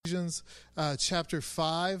Ephesians chapter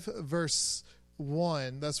 5, verse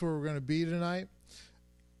 1. That's where we're going to be tonight.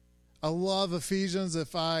 I love Ephesians.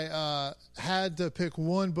 If I had to pick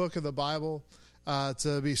one book of the Bible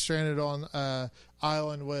to be stranded on an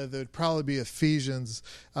island with, it would probably be Ephesians.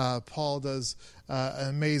 Paul does an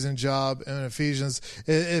amazing job in Ephesians.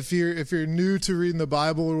 If you're new to reading the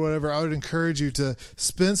Bible or whatever, I would encourage you to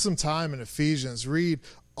spend some time in Ephesians. Read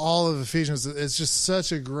all of Ephesians. It's just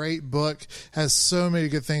such a great book. Has so many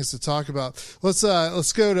good things to talk about. Let's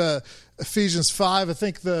go to Ephesians 5. I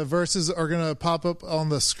think the verses are going to pop up on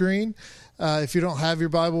the screen if you don't have your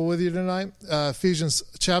Bible with you tonight. Ephesians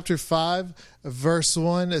chapter 5, verse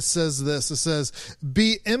 1, it says this. It says,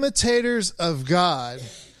 "Be imitators of God,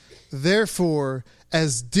 therefore,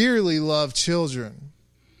 as dearly loved children."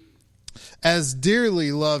 As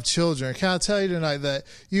dearly loved children. Can I tell you tonight that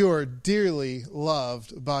you are dearly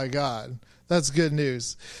loved by God? That's good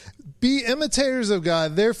news. Be imitators of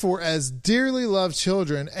God, therefore, as dearly loved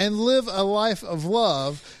children, and live a life of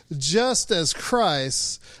love, just as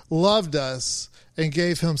Christ loved us and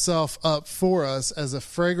gave himself up for us as a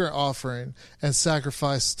fragrant offering and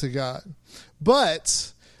sacrifice to God.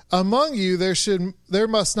 But among you there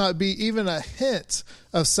must not be even a hint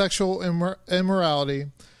of sexual immorality,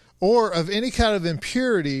 or of any kind of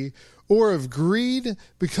impurity, or of greed,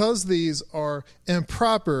 because these are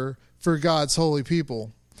improper for God's holy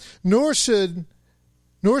people. Nor should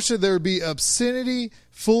there be obscenity,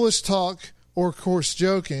 foolish talk, or coarse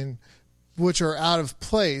joking, which are out of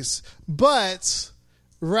place, but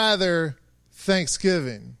rather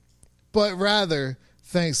thanksgiving. We're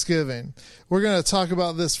going to talk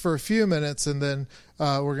about this for a few minutes, and then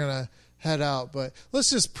we're going to head out. But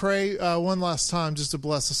let's just pray one last time just to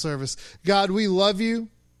bless the service. God, we love you.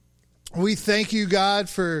 We thank you, God,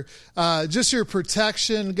 for just your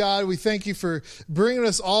protection. God, we thank you for bringing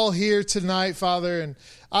us all here tonight, Father. And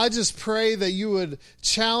I just pray that you would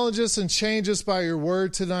challenge us and change us by your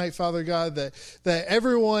word tonight, Father God, that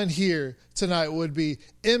everyone here tonight would be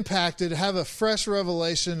impacted, have a fresh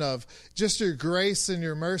revelation of just your grace and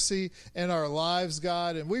your mercy in our lives,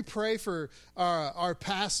 God. And we pray for our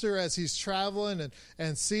pastor as he's traveling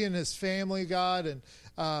and seeing his family, God. And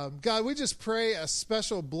God, we just pray a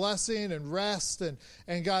special blessing and rest, and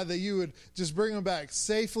God, that you would just bring them back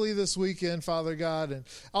safely this weekend, Father God. And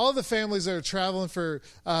all the families that are traveling for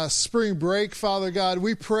spring break, Father God,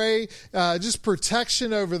 we pray just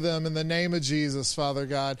protection over them in the name of Jesus, Father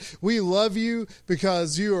God. We love you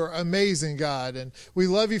because you are amazing, God, and we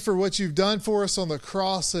love you for what you've done for us on the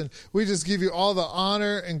cross, and we just give you all the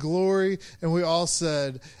honor and glory, and we all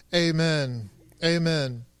said, amen.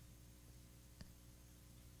 Amen.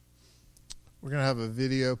 We're going to have a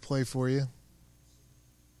video play for you.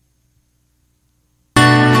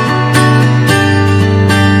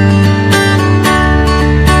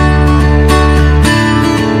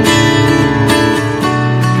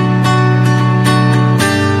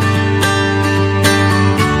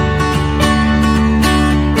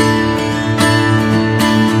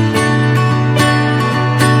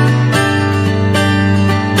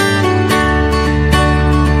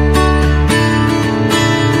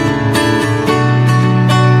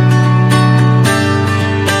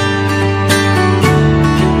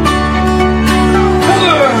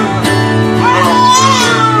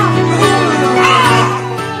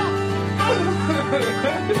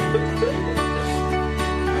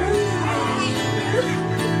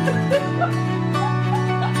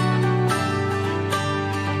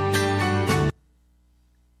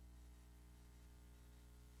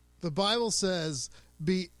 The Bible says,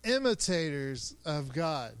 be imitators of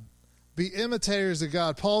God. Be imitators of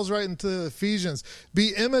God. Paul's writing to the Ephesians,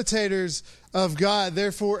 be imitators of God,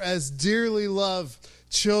 therefore as dearly loved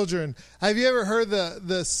children. Have you ever heard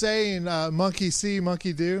the saying, monkey see,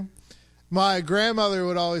 monkey do? My grandmother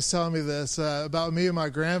would always tell me this about me and my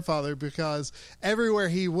grandfather, because everywhere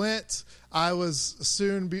he went, I was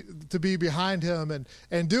soon to be behind him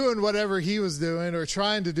and doing whatever he was doing, or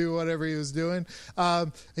trying to do whatever he was doing.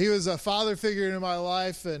 He was a father figure in my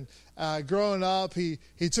life, and growing up, he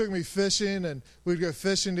took me fishing, and we'd go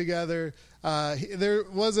fishing together. There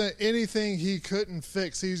wasn't anything he couldn't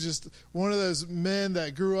fix. He was just one of those men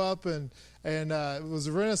that grew up and was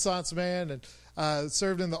a Renaissance man, and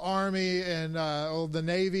served in the Army and the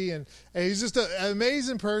Navy, and he's just an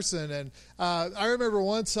amazing person. And I remember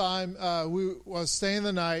one time we was staying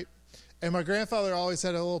the night, and my grandfather always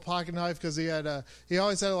had a little pocket knife, because he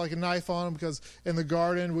always had like a knife on him, because in the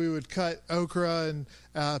garden we would cut okra and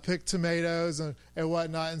pick tomatoes and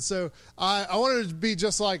whatnot. And so I wanted to be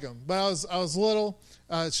just like him, but I was little.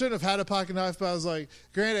 Shouldn't have had a pocket knife, but I was like,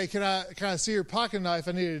 Granddad, can I see your pocket knife?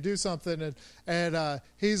 I needed to do something. And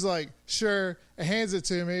he's like, sure, and hands it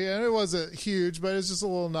to me. And it wasn't huge, but it's just a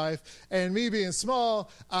little knife. And me being small,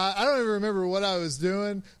 I don't even remember what I was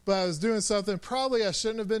doing, but I was doing something probably I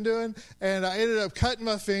shouldn't have been doing. And I ended up cutting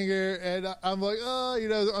my finger, and I'm like, oh,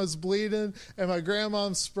 I was bleeding. And my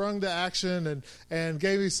grandmom sprung to action and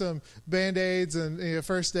gave me some Band-Aids and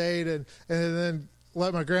first aid, and then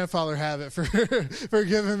let my grandfather have it for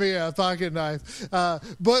giving me a pocket knife.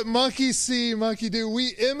 But monkey see, monkey do.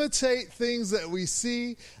 We imitate things that we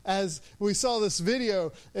see. As we saw this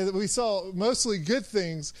video, we saw mostly good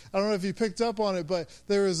things. I don't know if you picked up on it, but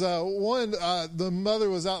there was one, the mother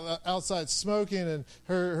was outside smoking, and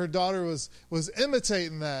her daughter was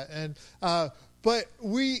imitating that. And but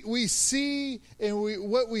we see, and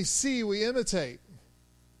what we see, we imitate.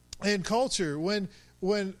 In culture, when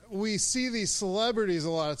we see these celebrities, a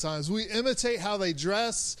lot of times we imitate how they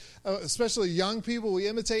dress, especially young people. We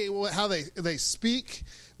imitate how they speak.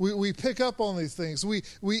 We pick up on these things. We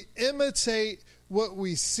imitate what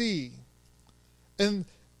we see. And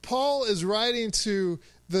Paul is writing to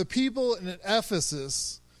the people in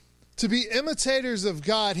Ephesus to be imitators of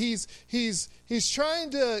God. He's trying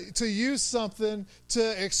to use something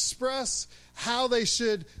to express how they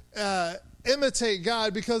should imitate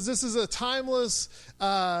God, because this is a timeless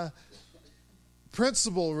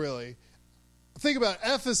principle, really. Think about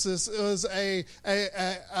Ephesus. It was a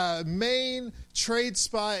main trade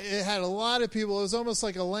spot. It had a lot of people. It was almost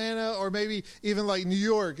like Atlanta, or maybe even like New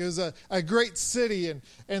York. It was a great city,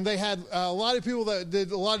 and they had a lot of people that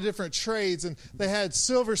did a lot of different trades, and they had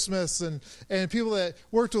silversmiths and people that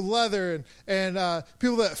worked with leather, and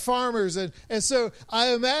people that farmers, and so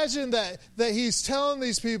I imagine that he's telling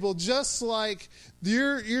these people, just like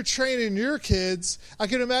you're training your kids. I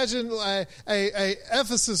can imagine a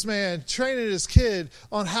Ephesus man training his kid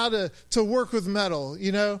on how to work with metal,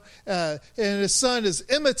 and his son is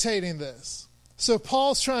imitating this. So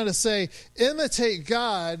Paul's trying to say, imitate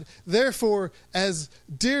God, therefore, as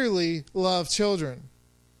dearly loved children.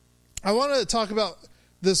 I want to talk about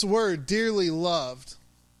this word, dearly loved,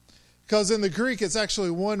 because in the Greek, it's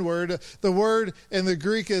actually one word. The word in the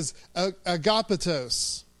Greek is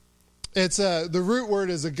agapetos. It's the root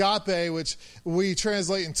word is agape, which we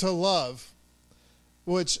translate into love,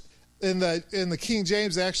 which in the King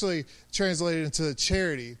James actually translated into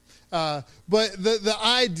charity. But the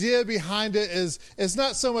idea behind it is it's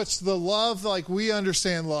not so much the love like we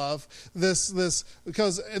understand love. This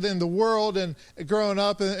because in the world and growing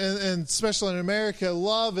up and especially in America,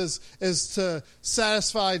 love is to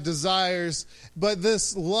satisfy desires. But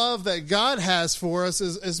this love that God has for us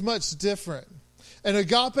is much different. And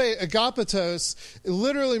agapetos, it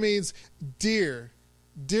literally means dear,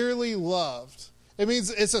 dearly loved. It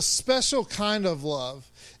means it's a special kind of love.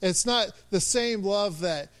 It's not the same love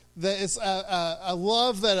that it's a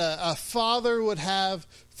love that a father would have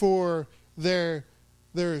for their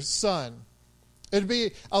son. It'd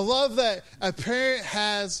be a love that a parent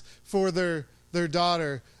has for their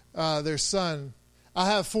daughter, their son.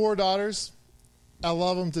 I have 4 daughters. I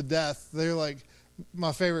love them to death. They're like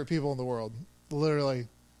my favorite people in the world. Literally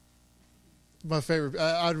my favorite.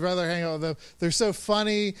 I'd rather hang out with them. They're so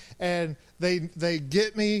funny, and they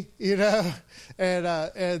get me,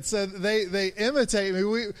 and so they imitate me.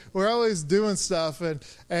 We're always doing stuff, and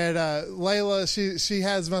Layla, she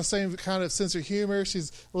has my same kind of sense of humor.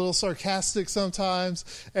 She's a little sarcastic sometimes,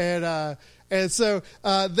 and so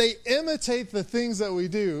they imitate the things that we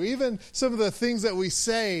do. Even some of the things that we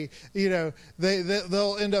say,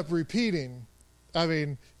 they'll end up repeating. I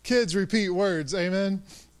mean, kids repeat words. Amen.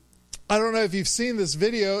 I don't know if you've seen this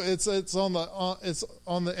video. It's on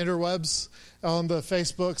the interwebs, on the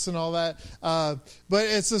Facebooks and all that. But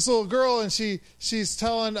it's this little girl, and she's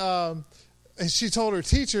telling. She told her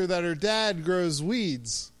teacher that her dad grows weed,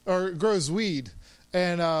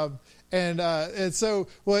 and so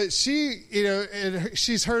what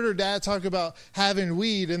she's heard her dad talk about having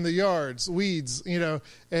weed in the yards, weeds, and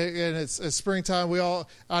it's springtime.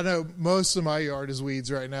 I know most of my yard is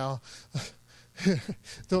weeds right now.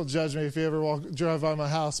 Don't judge me if you ever drive by my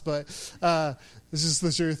house, but it's just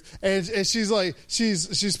the truth. And she's like,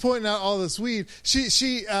 she's pointing out all this weed.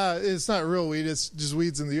 She it's not real weed. It's just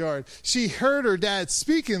weeds in the yard. She heard her dad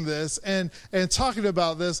speaking this and talking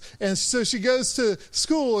about this. And so she goes to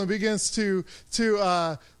school and begins to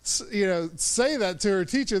say that to her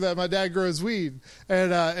teacher, that my dad grows weed.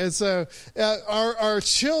 And so our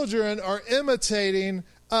children are imitating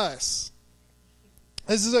us.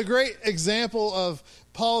 This is a great example of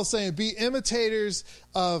Paul saying, be imitators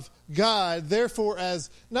of God, therefore as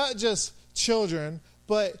not just children,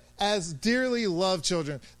 but as dearly loved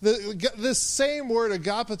children. This same word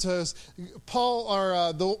agapetos,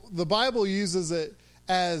 the Bible uses it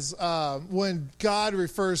as when God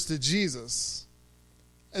refers to Jesus.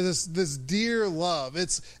 This dear love.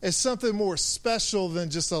 It's something more special than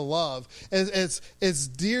just a love. It's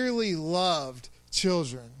dearly loved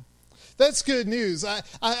children. That's good news.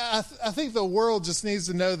 I think the world just needs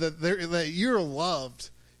to know that you're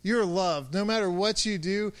loved. You're loved. No matter what you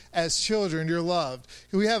do as children, you're loved.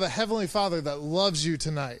 We have a Heavenly Father that loves you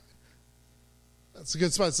tonight. That's a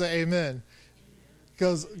good spot to say amen.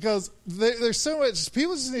 Because there's so much,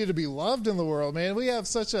 people just need to be loved in the world, man. We have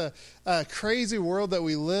such a crazy world that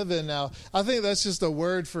we live in now. I think that's just a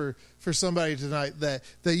word for somebody tonight, that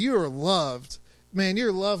you are loved. Man,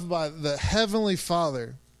 you're loved by the Heavenly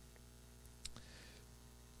Father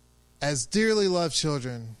as dearly loved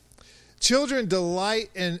children. Children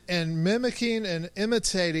delight in mimicking and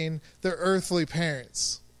imitating their earthly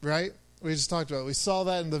parents, right? We just talked about it. We saw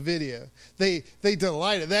that in the video. They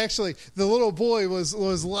delighted. They actually, the little boy was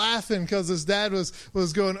laughing because his dad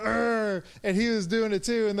was going, and he was doing it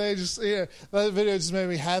too. And they just, that video just made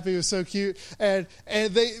me happy. It was so cute. And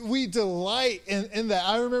we delight in that.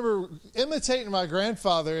 I remember imitating my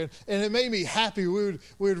grandfather, and it made me happy. We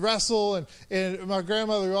would wrestle, and my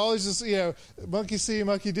grandmother would always just, monkey see,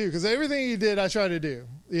 monkey do. Because everything he did, I tried to do.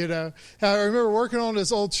 I remember working on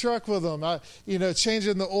this old truck with him,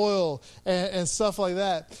 changing the oil and stuff like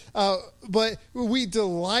that. But we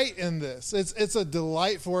delight in this. It's a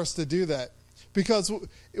delight for us to do that. Because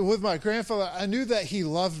with my grandfather, I knew that he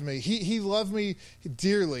loved me. He loved me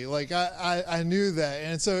dearly. Like I knew that.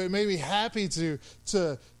 And so it made me happy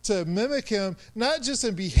to mimic him, not just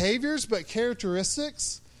in behaviors, but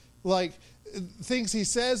characteristics. Like things he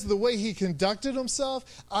says, the way he conducted himself.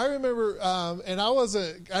 I remember, and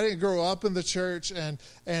I didn't grow up in the church, and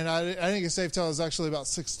I didn't get saved till I was actually about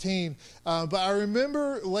 16. But I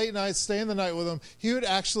remember late nights, staying the night with him. He would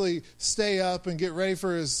actually stay up and get ready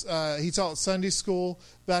for his, he taught Sunday school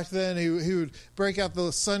back then. He would break out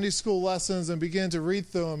the Sunday school lessons and begin to read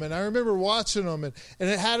through them. And I remember watching them, and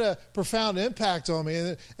it had a profound impact on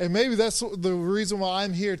me. And maybe that's the reason why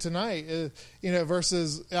I'm here tonight,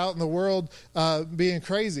 versus out in the world being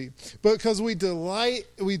crazy. But because we delight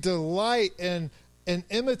in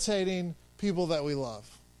imitating people that we love,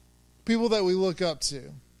 people that we look up to.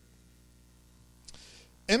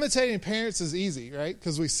 Imitating parents is easy, right?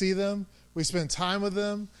 Because we see them, we spend time with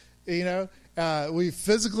them, we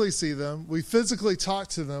physically see them, we physically talk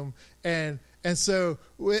to them, and so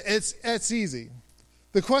it's easy.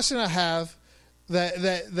 The question I have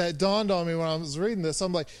that dawned on me when I was reading this,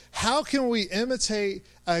 I'm like, how can we imitate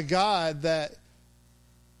a God that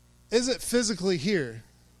isn't physically here,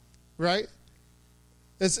 right?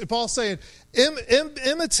 It's Paul's saying,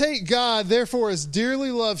 imitate God, therefore, as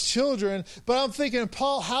dearly loved children. But I'm thinking,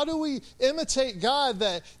 Paul, how do we imitate God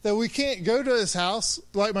that we can't go to his house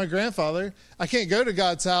like my grandfather? I can't go to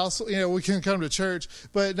God's house. We can come to church,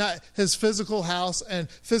 but not his physical house, and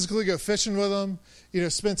physically go fishing with him,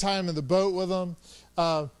 spend time in the boat with him,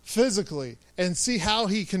 physically, and see how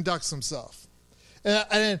he conducts himself.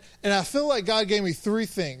 And I feel like God gave me three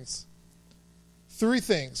things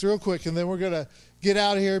real quick, and then we're going to get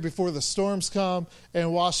out of here before the storms come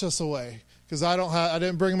and wash us away. Because I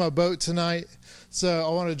didn't bring my boat tonight, so I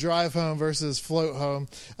want to drive home versus float home.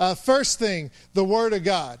 First thing, the Word of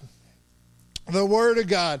God. The Word of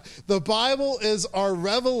God. The Bible is our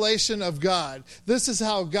revelation of God. This is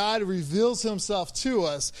how God reveals himself to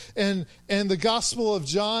us. And in the Gospel of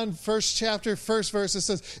John, first chapter, first verse, it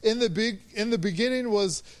says, in the beginning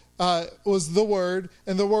was the Word,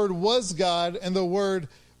 and the Word was God, and the Word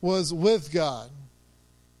was with God.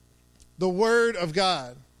 The Word of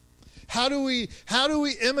God. How do we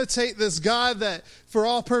imitate this God that, for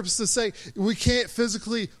all purposes' sake, we can't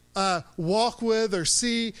physically walk with or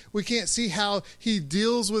see? We can't see how he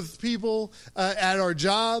deals with people at our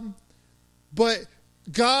job. But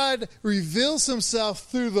God reveals himself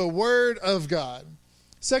through the Word of God.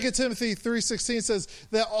 2 Timothy 3:16 says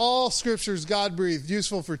that all Scripture is God-breathed,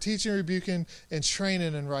 useful for teaching, rebuking, and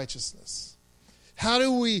training in righteousness. How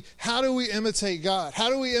do we imitate God?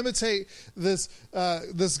 How do we imitate this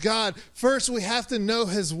God? First, we have to know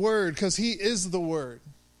his Word, because he is the Word.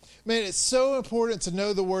 Man, it's so important to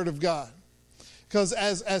know the Word of God. Because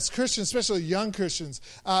as Christians, especially young Christians,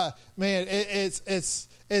 it's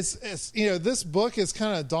this book is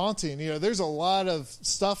kind of daunting. There's a lot of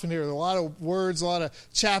stuff in here, a lot of words, a lot of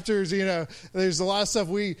chapters. There's a lot of stuff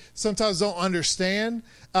we sometimes don't understand.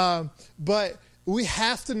 But we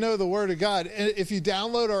have to know the Word of God. And if you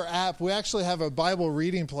download our app, we actually have a Bible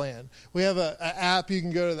reading plan. We have an app. You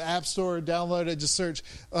can go to the App Store, download it, just search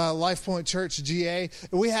Life Point Church GA.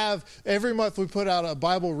 And we have, every month we put out a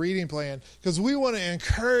Bible reading plan because we want to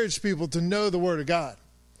encourage people to know the Word of God.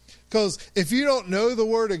 Because if you don't know the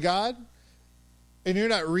Word of God, and you're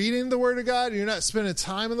not reading the Word of God, and you're not spending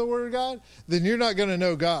time in the Word of God, then you're not going to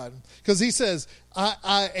know God. Because he says,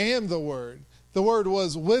 I am the Word. The Word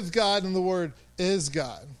was with God, and the Word is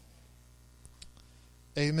God.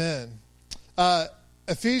 Amen.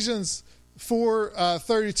 Ephesians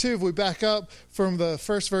 4:32, if we back up from the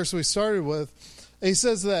first verse we started with, he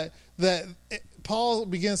says that Paul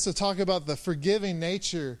begins to talk about the forgiving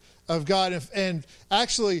nature of God. And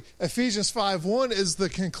actually, Ephesians 5:1 is the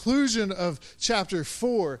conclusion of chapter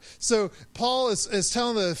 4. So Paul is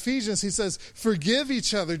telling the Ephesians, he says, forgive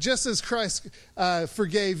each other just as Christ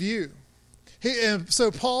forgave you. And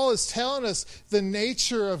so Paul is telling us the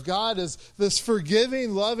nature of God is this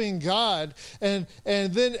forgiving, loving God. And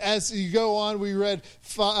then as you go on, we read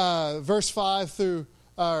chapter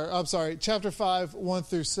 5, 1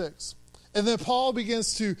 through 6. And then Paul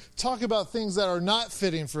begins to talk about things that are not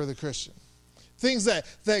fitting for the Christian. Things that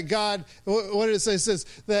God, what did it say? It says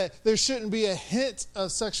that there shouldn't be a hint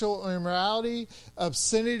of sexual immorality,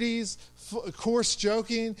 obscenities, coarse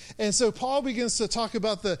joking. And so Paul begins to talk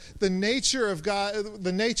about the nature of God,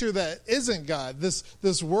 the nature that isn't God,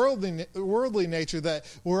 this worldly nature that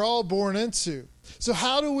we're all born into. So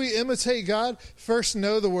how do we imitate God? First,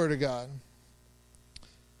 know the Word of God.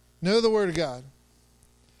 Know the Word of God.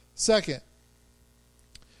 Second,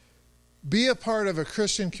 be a part of a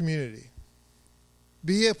Christian community.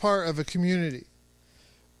 Be a part of a community.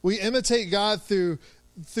 We imitate God through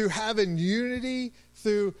having unity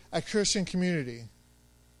through a Christian community.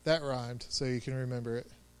 That rhymed, so you can remember it.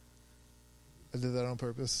 I did that on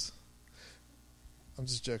purpose. I'm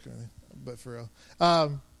just joking, but for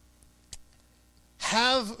real.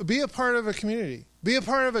 Be a part of a community. Be a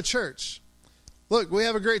part of a church. Look, we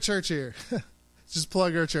have a great church here. Just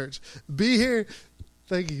plug our church. Be here.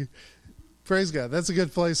 Thank you. Praise God. That's a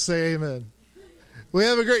good place to say amen. We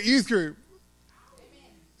have a great youth group.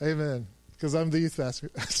 Amen. Because I'm the youth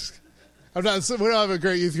pastor. We don't have a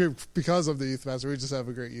great youth group because I'm the youth pastor. We just have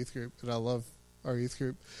a great youth group, and I love our youth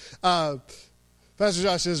group. Pastor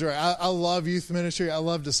Josh is right. I love youth ministry. I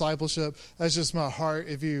love discipleship. That's just my heart.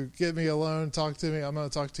 If you get me alone, talk to me. I'm going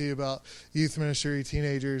to talk to you about youth ministry,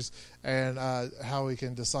 teenagers, and how we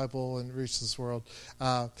can disciple and reach this world.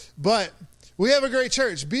 But we have a great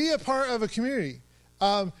church. Be a part of a community.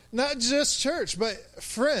 Not just church, but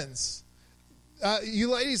friends.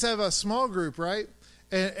 You ladies have a small group, right?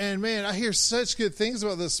 And man, I hear such good things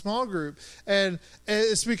about this small group, and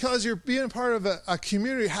it's because you're being part of a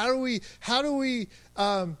community. How do we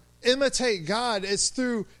imitate God? It's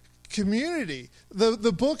through community.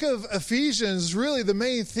 The book of Ephesians, really the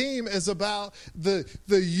main theme is about the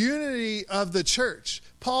unity of the church.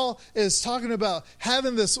 Paul is talking about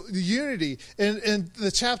having this unity. In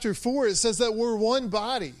the chapter 4, it says that we're one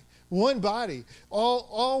body. One body,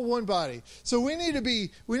 all one body. So we need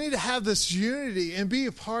to have this unity and be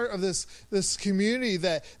a part of this community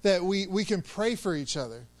that we can pray for each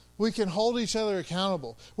other. We can hold each other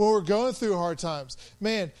accountable when we're going through hard times.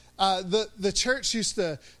 Man, the church used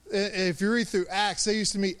to, if you read through Acts, they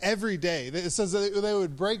used to meet every day. It says that they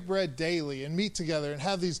would break bread daily and meet together and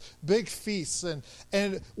have these big feasts.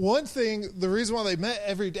 And one thing, the reason why they met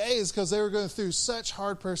every day is because they were going through such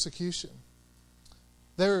hard persecution.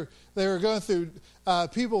 They were going through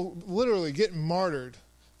people literally getting martyred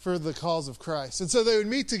for the cause of Christ. And so they would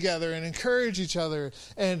meet together and encourage each other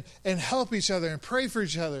and help each other and pray for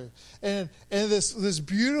each other. And this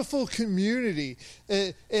beautiful community,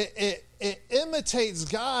 it imitates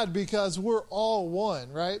God because we're all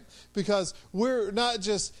one, right? Because we're not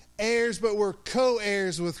just heirs, but we're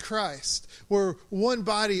co-heirs with Christ. We're one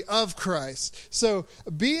body of Christ. So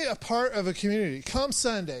be a part of a community. Come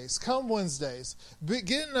Sundays, come Wednesdays.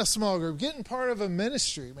 Get in a small group. Get in part of a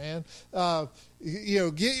ministry, man.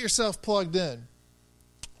 Get yourself plugged in.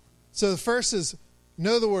 So the first is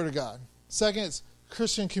know the Word of God. Second is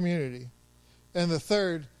Christian community. And the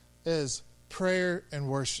third is prayer and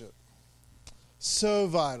worship. So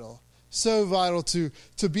vital. So vital to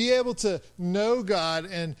be able to know God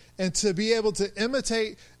and to be able to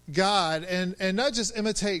imitate God and not just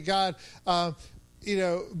imitate God, but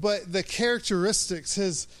the characteristics,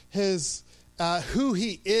 his who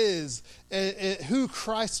he is, who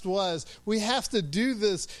Christ was. We have to do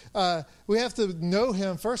this. We have to know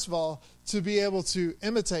him, first of all, to be able to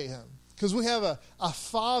imitate him. Because we have a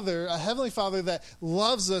Father, a Heavenly Father that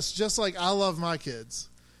loves us just like I love my kids.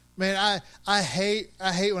 Man, I hate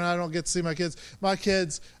when I don't get to see my kids. My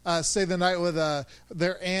kids stayed the night with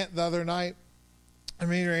their aunt the other night. And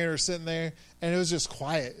me and her aunt are sitting there, and it was just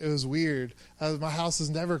quiet. It was weird. My house is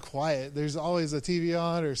never quiet. There's always a TV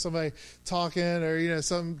on or somebody talking or,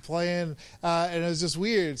 something playing, and it was just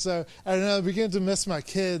weird. So I don't know, I began to miss my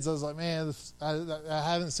kids. I was like, man, I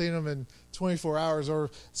haven't seen them in 24 hours. Or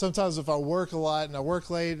sometimes if I work a lot and I work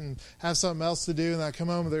late and have something else to do and I come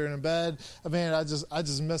home and they're in bed, man, I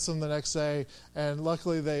just miss them the next day. And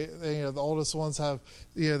luckily they the oldest ones have,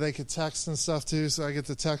 they could text and stuff too, so I get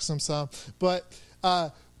to text them some. But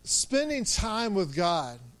spending time with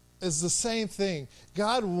God is the same thing.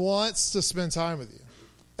 God wants to spend time with you.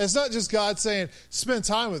 It's not just God saying, spend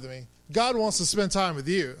time with me. God wants to spend time with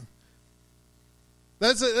you.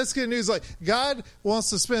 That's good news. Like, God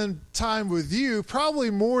wants to spend time with you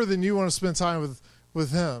probably more than you want to spend time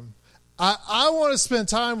with him. I want to spend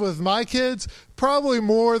time with my kids probably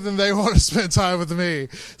more than they want to spend time with me,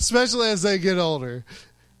 especially as they get older.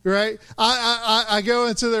 Right? I go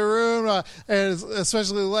into their room, and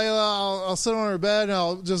especially Layla, I'll sit on her bed and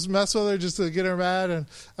I'll just mess with her just to get her mad, and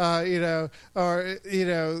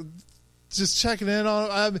just checking in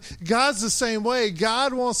on her. God's the same way.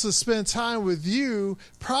 God wants to spend time with you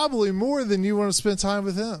probably more than you want to spend time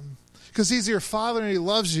with him, because he's your Father and he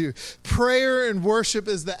loves you. Prayer and worship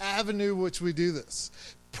is the avenue which we do this.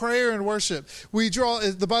 Prayer and worship.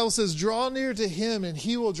 The Bible says, draw near to him and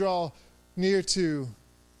he will draw near to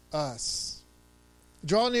us.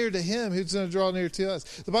 Draw near to him, who's going to draw near to us.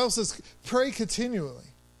 The Bible says, pray continually.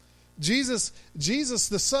 Jesus,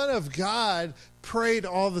 the Son of God, prayed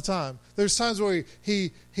all the time. There's times where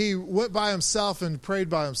he went by himself and prayed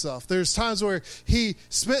by himself. There's times where he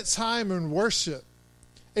spent time in worship.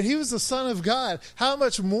 And he was the Son of God. How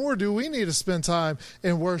much more do we need to spend time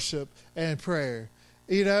in worship and prayer?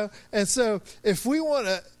 And so if we want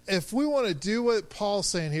to do what Paul's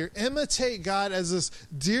saying here, imitate God as this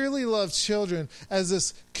dearly loved children, as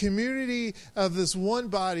this community of this one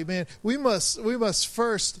body, man, we must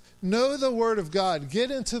first know the Word of God,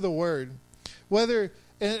 get into the Word. And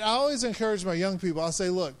I always encourage my young people, I'll say,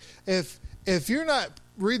 look, if you're not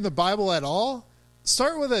reading the Bible at all,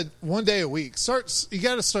 start with it one day a week. You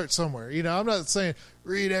got to start somewhere. I'm not saying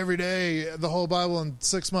read every day the whole Bible in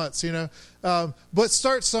 6 months, but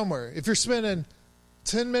start somewhere. If you're spending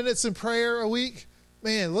 10 minutes in prayer a week,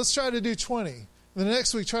 man, let's try to do 20. The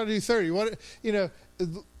next week, try to do 30.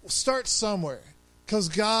 Start somewhere, because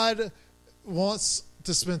God wants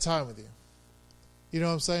to spend time with you. You know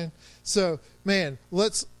what I'm saying? So, man,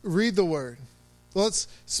 let's read the Word. Let's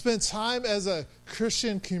spend time as a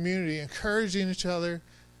Christian community, encouraging each other.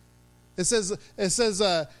 It says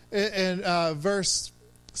in verse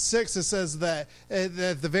 6, it says that at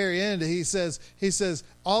the very end, he says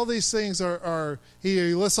all these things are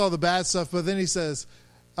he lists all the bad stuff, but then he says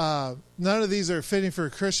none of these are fitting for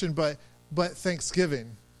a Christian, but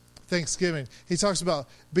thanksgiving. Thanksgiving. He talks about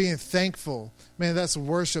being thankful. Man, that's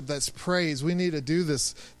worship. That's praise. We need to do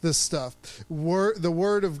this stuff. The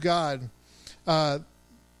Word of God, the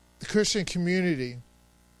Christian community,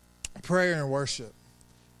 prayer and worship.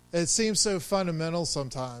 It seems so fundamental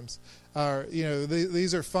sometimes.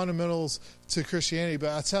 These are fundamentals to Christianity. But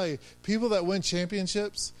I tell you, people that win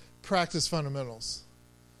championships practice fundamentals,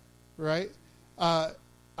 right?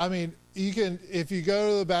 You can, if you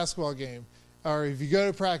go to the basketball game or if you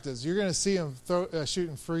go to practice, you're going to see them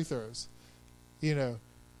shooting free throws. The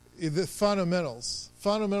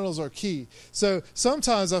fundamentals are key. So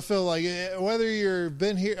sometimes I feel like whether you've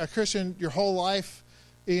been here a Christian your whole life,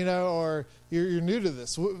 or you're new to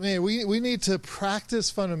this, man, we need to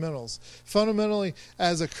practice fundamentals. Fundamentally,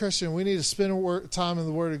 as a Christian, we need to spend time in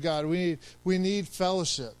the Word of God. We need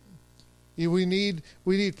fellowship. We need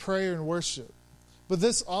prayer and worship. But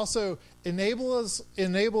this also enables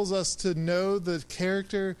us to know the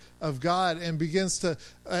character of God and begins to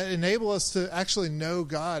enable us to actually know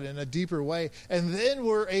God in a deeper way. And then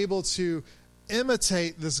we're able to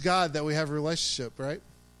imitate this God that we have a relationship, right?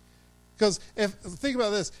 Because think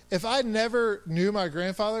about this, if I never knew my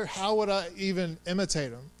grandfather, how would I even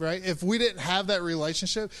imitate him, right? If we didn't have that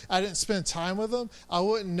relationship, I didn't spend time with him, I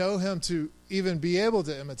wouldn't know him to even be able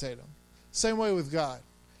to imitate him. Same way with God.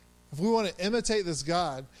 If we want to imitate this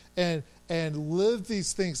God and live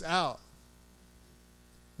these things out,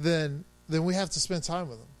 then we have to spend time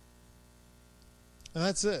with him. And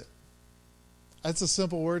that's it. That's a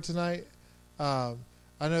simple word tonight. I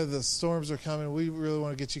know the storms are coming. We really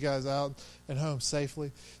want to get you guys out and home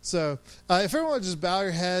safely. So if everyone would just bow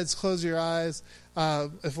your heads, close your eyes.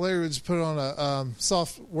 If Larry would just put on a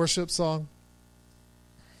soft worship song.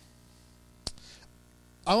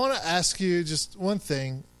 I want to ask you just one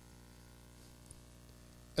thing.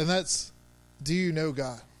 And that's, do you know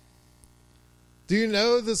God? Do you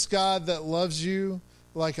know this God that loves you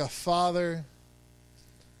like a father?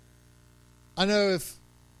 I know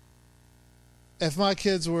if my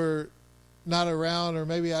kids were not around, or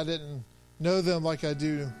maybe I didn't know them like I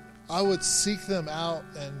do, I would seek them out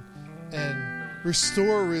and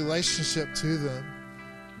restore a relationship to them.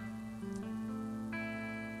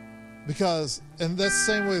 Because, and that's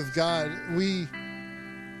the same way with God.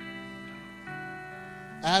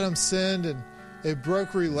 Adam sinned, and it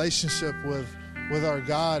broke relationship with our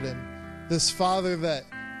God. And this Father that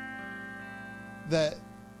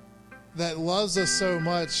loves us so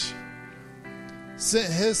much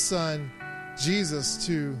sent his Son, Jesus,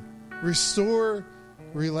 to restore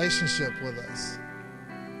relationship with us.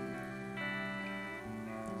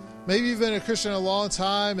 Maybe you've been a Christian a long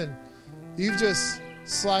time and you've just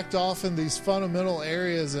slacked off in these fundamental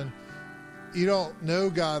areas and you don't know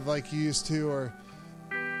God like you used to, or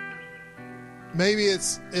maybe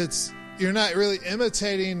it's you're not really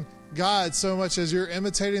imitating God so much as you're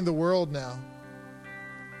imitating the world now.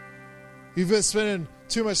 You've been spending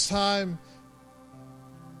too much time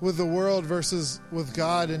with the world versus with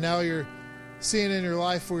God, and now you're seeing in your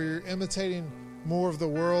life where you're imitating more of the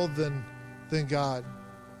world than God.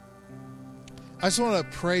 I just want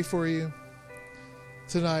to pray for you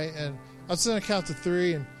tonight, and I'm just going to count to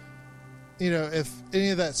 3, and if any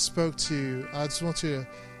of that spoke to you, I just want you to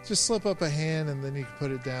just slip up a hand and then you can put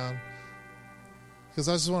it down, because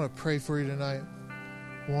I just want to pray for you tonight.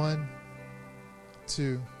 1,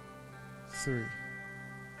 2, 3.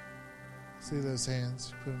 See those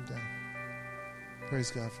hands? Put them down. Praise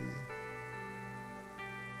God for you.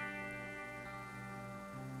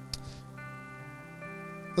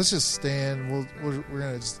 Let's just stand. We're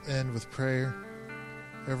going to just end with prayer.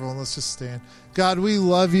 Everyone, let's just stand. God, we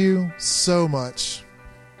love you so much.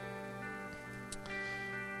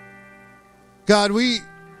 God, we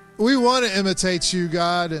want to imitate you,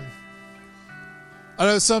 God. And I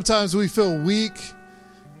know sometimes we feel weak.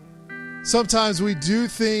 Sometimes we do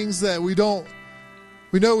things that we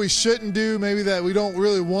know we shouldn't do, maybe that we don't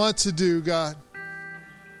really want to do, God.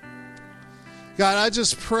 God, I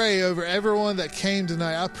just pray over everyone that came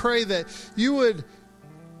tonight. I pray that you would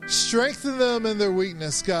strengthen them in their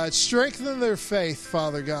weakness, God. Strengthen their faith,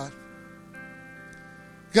 Father God.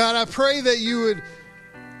 God, I pray that you would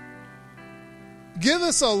give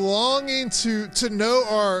us a longing to know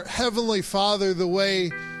our Heavenly Father the way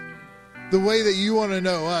that you want to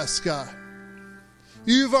know us, God.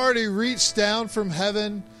 You've already reached down from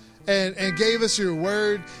heaven and gave us your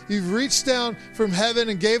word. You've reached down from heaven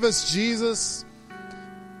and gave us Jesus.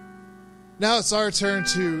 Now it's our turn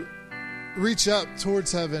to reach up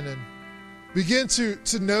towards heaven and begin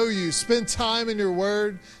to know you. Spend time in your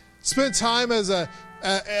word. Spend time as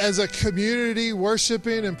a community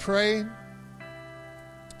worshiping and praying.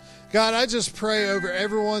 God, I just pray over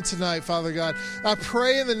everyone tonight, Father God. I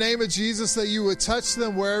pray in the name of Jesus that you would touch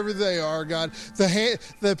them wherever they are, God.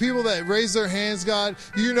 The people that raise their hands, God,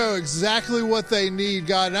 you know exactly what they need,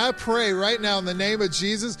 God. And I pray right now in the name of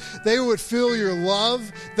Jesus, they would feel your love.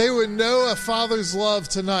 They would know a Father's love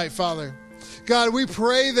tonight, Father. God, we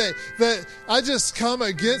pray that I just come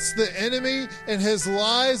against the enemy and his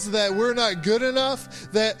lies that we're not good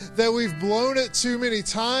enough, that we've blown it too many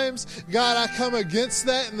times. God, I come against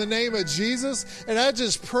that in the name of Jesus, and I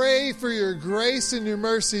just pray for your grace and your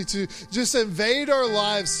mercy to just invade our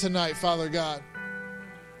lives tonight, Father God.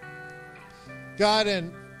 God,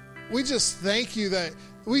 and we just thank you that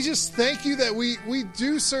we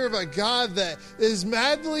do serve a God that is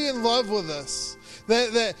madly in love with us.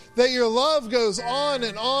 That your love goes on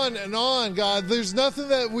and on and on, God. There's nothing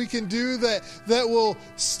that we can do that will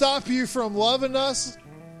stop you from loving us.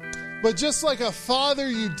 But just like a father,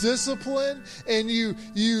 you discipline and you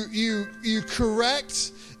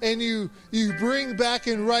correct and you bring back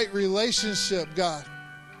in right relationship, God.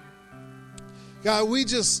 God, we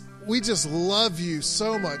just love you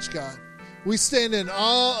so much, God. We stand in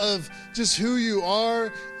awe of just who you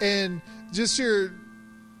are and just your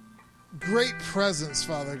great presence,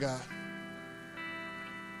 Father God.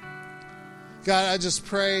 God, I just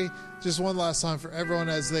pray just one last time for everyone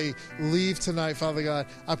as they leave tonight, Father God.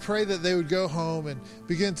 I pray that they would go home and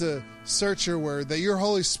begin to search your word, that your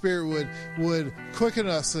Holy Spirit would quicken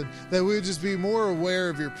us, and that we would just be more aware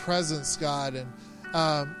of your presence, God. And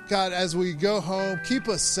God, as we go home, keep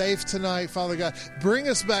us safe tonight, Father God. Bring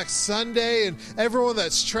us back Sunday, and everyone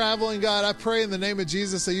that's traveling, God, I pray in the name of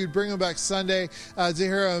Jesus that you'd bring them back Sunday to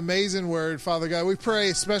hear an amazing word, Father God. We pray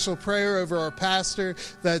a special prayer over our pastor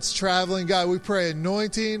that's traveling. God, we pray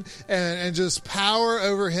anointing and just power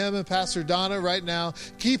over him and Pastor Donna right now.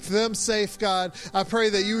 Keep them safe, God. I pray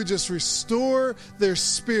that you would just restore their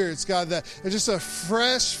spirits, God, that just a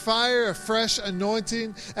fresh fire, a fresh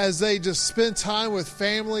anointing as they just spend time with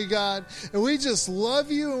family, God. And we just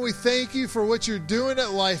love you and we thank you for what you're doing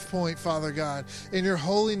at Life Point, Father God. In your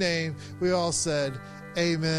holy name, we all said, amen.